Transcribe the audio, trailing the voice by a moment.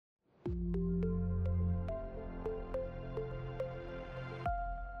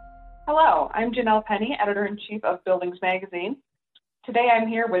Hello, I'm Janelle Penny, Editor-in-Chief of Buildings Magazine. Today I'm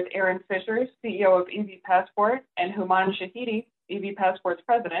here with Aaron Fisher, CEO of EV Passport, and Human Shahidi, EV Passport's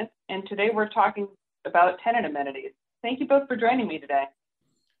president, and today we're talking about tenant amenities. Thank you both for joining me today.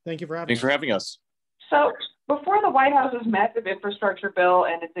 Thank you for having Thanks us. for having us. So, before the White House's massive infrastructure bill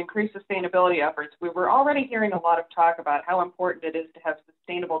and its increased sustainability efforts, we were already hearing a lot of talk about how important it is to have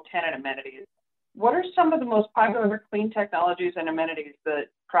sustainable tenant amenities. What are some of the most popular clean technologies and amenities that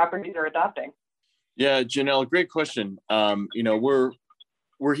properties are adopting? Yeah, Janelle, great question.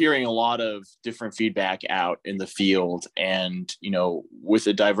 We're hearing a lot of different feedback out in the field, and with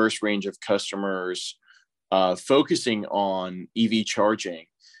a diverse range of customers focusing on EV charging.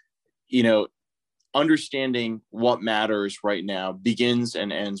 Understanding what matters right now begins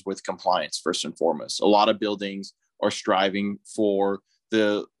and ends with compliance first and foremost. A lot of buildings are striving for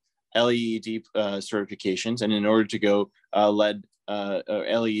the LEED certifications, and in order to go LED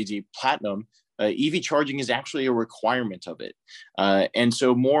LED Platinum, EV charging is actually a requirement of it. And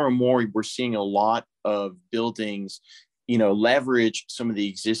so more and more, we're seeing a lot of buildings, leverage some of the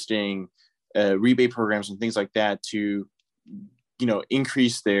existing rebate programs and things like that to,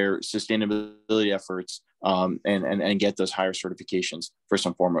 increase their sustainability efforts and get those higher certifications first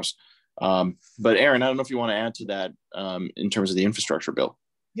and foremost. But Aaron, I don't know if you want to add to that in terms of the infrastructure bill.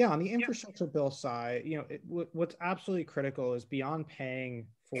 Yeah, on the infrastructure bill side, what's absolutely critical is beyond paying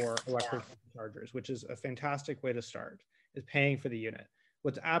for electric chargers, which is a fantastic way to start, is paying for the unit.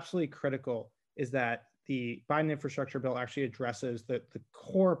 What's absolutely critical is that the Biden infrastructure bill actually addresses the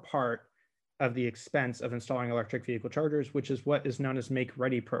core part of the expense of installing electric vehicle chargers, which is what is known as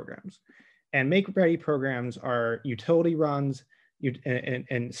make-ready programs. And make-ready programs are utility runs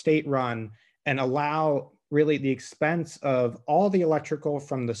and state run, and allow really the expense of all the electrical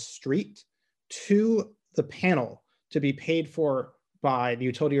from the street to the panel to be paid for by the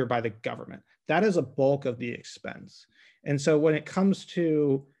utility or by the government. That is a bulk of the expense. And so when it comes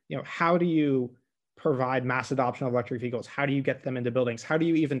to, how do you provide mass adoption of electric vehicles? How do you get them into buildings? How do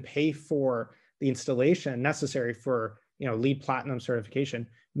you even pay for the installation necessary for, LEED Platinum certification?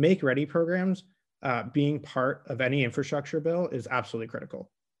 Make-ready programs being part of any infrastructure bill is absolutely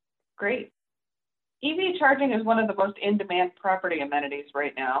critical. Great. EV charging is one of the most in-demand property amenities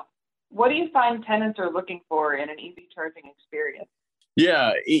right now. What do you find tenants are looking for in an EV charging experience?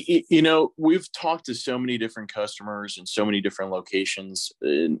 Yeah, we've talked to so many different customers in so many different locations,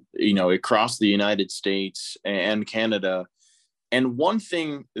 across the United States and Canada. And one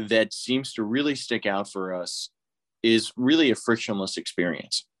thing that seems to really stick out for us is really a frictionless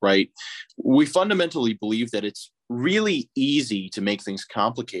experience, right? We fundamentally believe that it's really easy to make things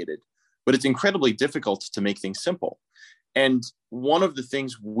complicated, but it's incredibly difficult to make things simple. And one of the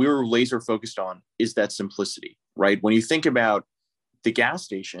things we're laser focused on is that simplicity, right? When you think about the gas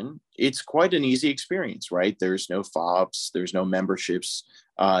station, it's quite an easy experience, right? There's no fobs, there's no memberships.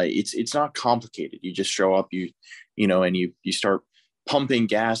 It's not complicated. You just show up, and you start pumping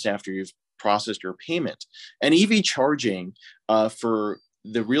gas after you've processed your payment. And EV charging for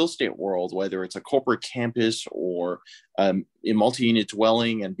the real estate world, whether it's a corporate campus or a multi-unit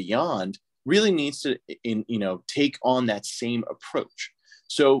dwelling and beyond, really needs to take on that same approach.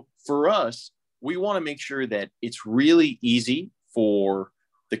 So for us, we want to make sure that it's really easy for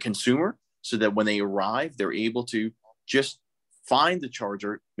the consumer, so that when they arrive, they're able to just find the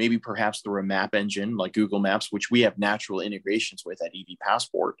charger, maybe perhaps through a map engine like Google Maps, which we have natural integrations with at EV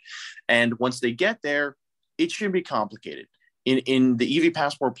Passport. And once they get there, it shouldn't be complicated. In the EV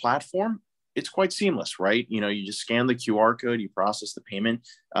Passport platform, it's quite seamless, right? You just scan the QR code, you process the payment,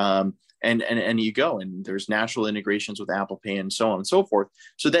 and you go. And there's natural integrations with Apple Pay and so on and so forth.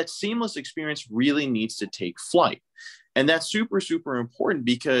 So that seamless experience really needs to take flight. And that's super, super important,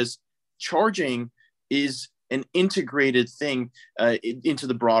 because charging is an integrated thing into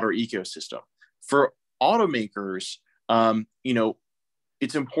the broader ecosystem. For automakers,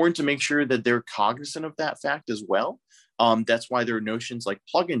 it's important to make sure that they're cognizant of that fact as well. That's why there are notions like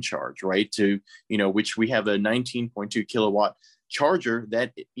plug and charge, right? Which we have a 19.2 kilowatt charger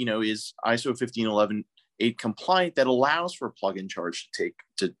that, is ISO 15118 compliant, that allows for plug and charge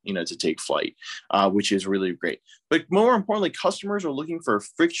to take flight, which is really great. But more importantly, customers are looking for a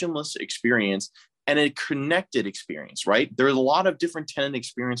frictionless experience and a connected experience, right? There are a lot of different tenant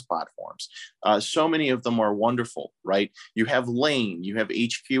experience platforms. So many of them are wonderful, right? You have Lane, you have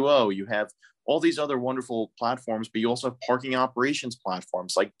HQO, you have all these other wonderful platforms, but you also have parking operations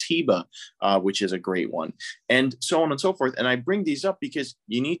platforms like TIBA, which is a great one, and so on and so forth. And I bring these up because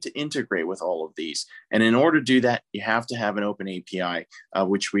you need to integrate with all of these. And in order to do that, you have to have an open API,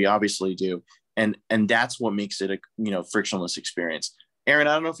 which we obviously do. And that's what makes it a frictionless experience. Aaron,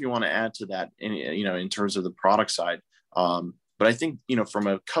 I don't know if you want to add to that in terms of the product side. But I think, from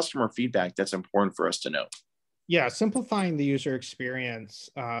a customer feedback, that's important for us to know. Yeah, simplifying the user experience,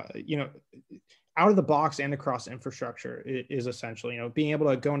 out of the box and across infrastructure is essential. Being able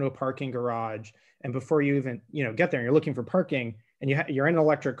to go into a parking garage, and before you even get there, you're looking for parking, and you're in an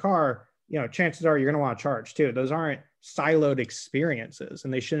electric car. Chances are you're going to want to charge too. Those aren't siloed experiences,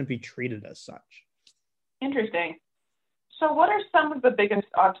 and they shouldn't be treated as such. Interesting. So, what are some of the biggest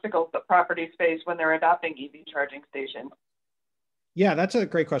obstacles that properties face when they're adopting EV charging stations? Yeah, that's a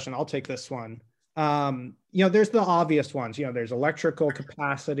great question. I'll take this one. There's the obvious ones. There's electrical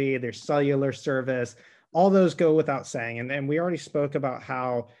capacity, there's cellular service. All those go without saying. And we already spoke about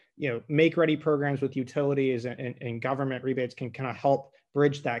how make ready programs with utilities and government rebates can kind of help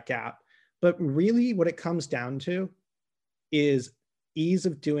bridge that gap. But really, what it comes down to is ease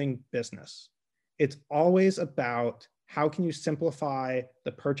of doing business. It's always about how can you simplify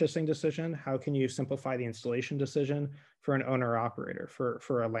the purchasing decision? How can you simplify the installation decision for an owner operator,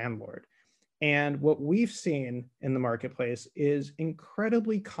 for a landlord? And what we've seen in the marketplace is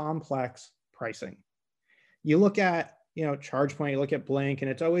incredibly complex pricing. You look at, ChargePoint, you look at Blink,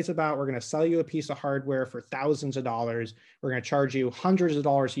 and it's always about, we're going to sell you a piece of hardware for thousands of dollars. We're going to charge you hundreds of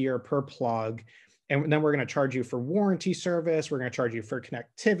dollars a year per plug. And then we're going to charge you for warranty service. We're going to charge you for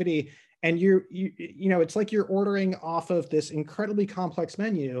connectivity. And it's like you're ordering off of this incredibly complex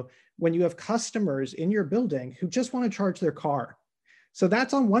menu when you have customers in your building who just want to charge their car. So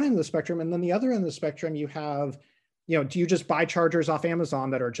that's on one end of the spectrum. And then the other end of the spectrum, you have, do you just buy chargers off Amazon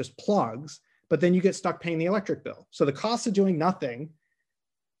that are just plugs, but then you get stuck paying the electric bill? So the cost of doing nothing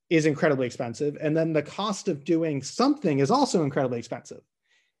is incredibly expensive. And then the cost of doing something is also incredibly expensive.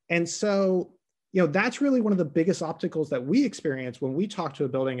 And so, that's really one of the biggest obstacles that we experience when we talk to a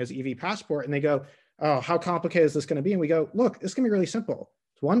building as EV Passport, and they go, oh, how complicated is this going to be? And we go, look, it's going to be really simple.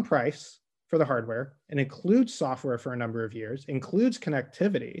 It's one price for the hardware, and includes software for a number of years, includes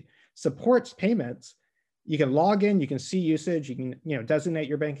connectivity, supports payments. You can log in, you can see usage, you can designate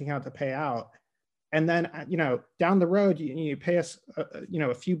your bank account to pay out. And then down the road, you pay us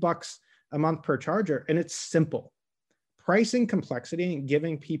a few bucks a month per charger, and it's simple. Pricing complexity and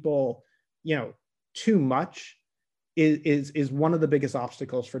giving people too much is one of the biggest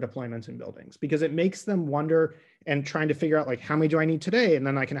obstacles for deployments in buildings, because it makes them wonder and trying to figure out, like, how many do I need today? And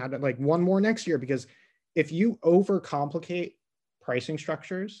then I can add like one more next year. Because if you overcomplicate pricing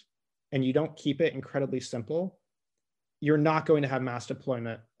structures and you don't keep it incredibly simple, you're not going to have mass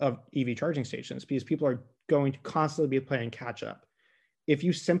deployment of EV charging stations, because people are going to constantly be playing catch up. If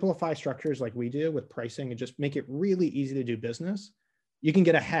you simplify structures like we do with pricing and just make it really easy to do business, you can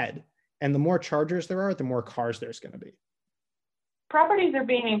get ahead. And the more chargers there are, the more cars there's going to be. Properties are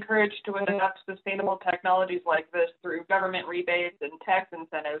being encouraged to adopt sustainable technologies like this through government rebates and tax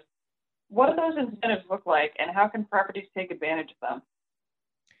incentives. What do those incentives look like, and how can properties take advantage of them?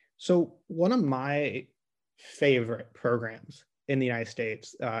 So one of my favorite programs in the United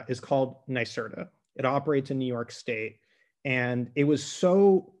States is called NYSERDA. It operates in New York State, and it was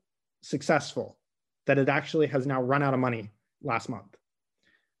so successful that it actually has now run out of money last month.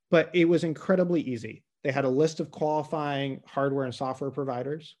 But it was incredibly easy. They had a list of qualifying hardware and software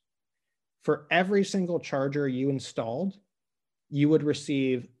providers. For every single charger you installed, you would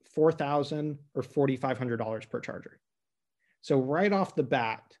receive $4,000 or $4,500 per charger. So right off the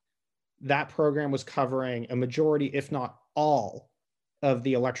bat, that program was covering a majority, if not all, of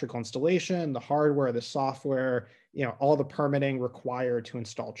the electrical installation, the hardware, the software, all the permitting required to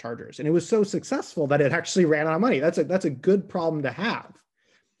install chargers. And it was so successful that it actually ran out of money. That's a good problem to have.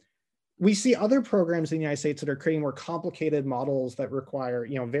 We see other programs in the United States that are creating more complicated models that require,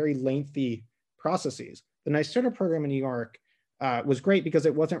 very lengthy processes. The NYSERDA program in New York was great because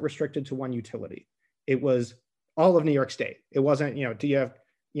it wasn't restricted to one utility. It was all of New York State. It wasn't, do you have,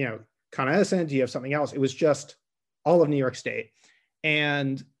 Con Edison? Do you have something else? It was just all of New York State.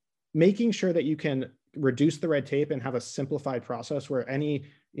 And making sure that you can reduce the red tape and have a simplified process where any,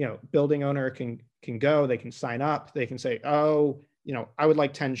 building owner can go, they can sign up, they can say, oh, I would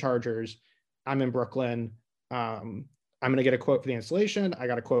like 10 chargers. I'm in Brooklyn. I'm going to get a quote for the installation. I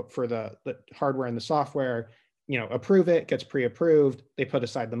got a quote for the hardware and the software, approve it, gets pre-approved. They put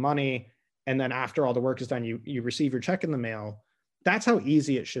aside the money. And then after all the work is done, you receive your check in the mail. That's how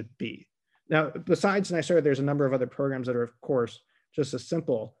easy it should be. Now, besides NYSERDA, there's a number of other programs that are, of course, just as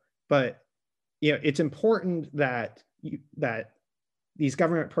simple, but it's important that these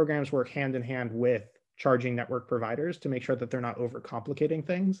government programs work hand in hand with charging network providers to make sure that they're not overcomplicating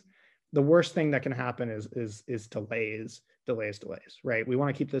things. The worst thing that can happen is delays, right? We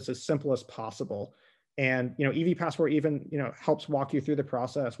want to keep this as simple as possible. And, EV Passport even, helps walk you through the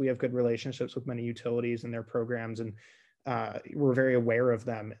process. We have good relationships with many utilities and their programs, and we're very aware of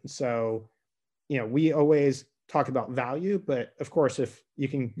them. And so, we always talk about value, but of course, if you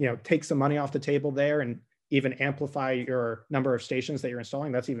can, take some money off the table there and even amplify your number of stations that you're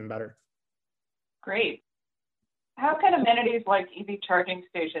installing, that's even better. Great. How can amenities like EV charging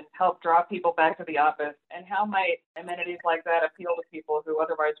stations help draw people back to the office? And how might amenities like that appeal to people who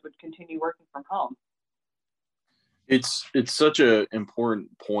otherwise would continue working from home? It's such an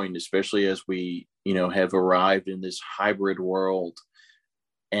important point, especially as we, have arrived in this hybrid world.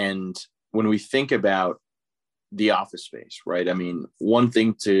 And when we think about the office space, right? I mean, one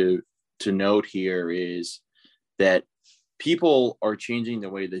thing to note here is that people are changing the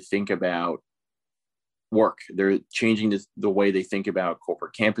way they think about work. They're changing the way they think about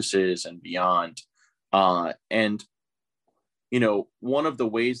corporate campuses and beyond. And one of the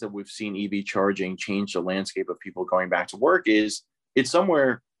ways that we've seen EV charging change the landscape of people going back to work is it's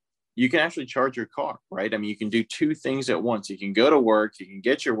somewhere you can actually charge your car, right? I mean, you can do two things at once. You can go to work, you can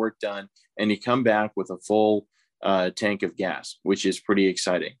get your work done, and you come back with a full tank of gas, which is pretty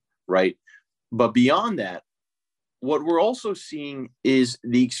exciting, right? But beyond that, what we're also seeing is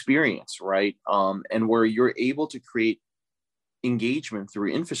the experience, right? And where you're able to create engagement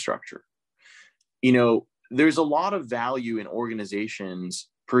through infrastructure. There's a lot of value in organizations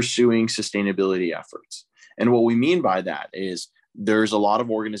pursuing sustainability efforts. And what we mean by that is there's a lot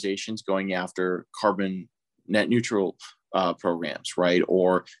of organizations going after carbon net neutral programs, right?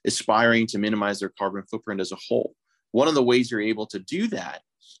 Or aspiring to minimize their carbon footprint as a whole. One of the ways you're able to do that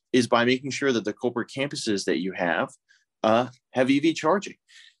is by making sure that the corporate campuses that you have EV charging.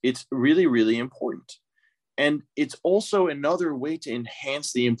 It's really, really important. And it's also another way to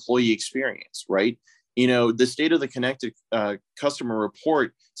enhance the employee experience, right? The State of the Connected Customer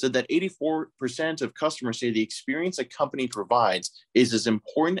report said that 84% of customers say the experience a company provides is as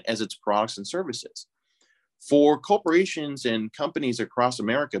important as its products and services. For corporations and companies across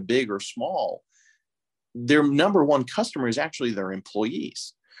America, big or small, their number one customer is actually their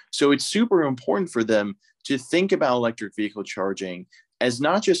employees. So it's super important for them to think about electric vehicle charging as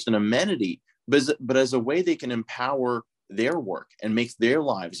not just an amenity, but as a way they can empower their work and make their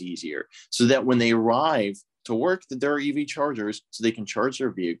lives easier, so that when they arrive to work, that there are EV chargers so they can charge their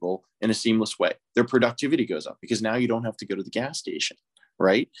vehicle in a seamless way. Their productivity goes up because now you don't have to go to the gas station,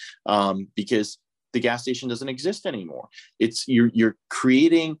 right? Because the gas station doesn't exist anymore. It's you're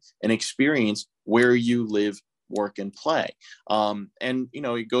creating an experience where you live, work, and play.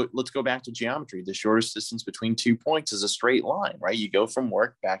 Let's go back to geometry. The shortest distance between 2 points is a straight line, right? You go from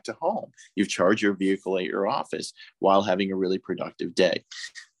work back to home. You've charged your vehicle at your office while having a really productive day.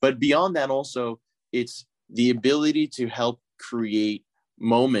 But beyond that, also, it's the ability to help create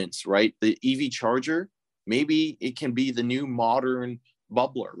moments, right? The EV charger, maybe it can be the new modern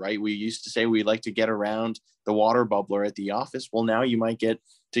bubbler, right? We used to say we like to get around the water bubbler at the office. Well, now you might get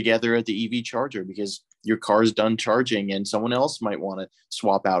together at the EV charger because your car's done charging and someone else might want to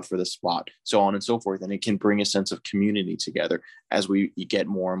swap out for the spot, so on and so forth. And it can bring a sense of community together as we get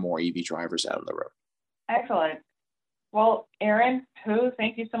more and more EV drivers out on the road. Excellent. Well, Aaron, Hu,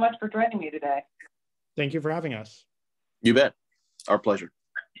 thank you so much for joining me today. Thank you for having us. You bet. Our pleasure.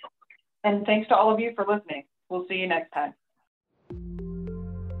 And thanks to all of you for listening. We'll see you next time.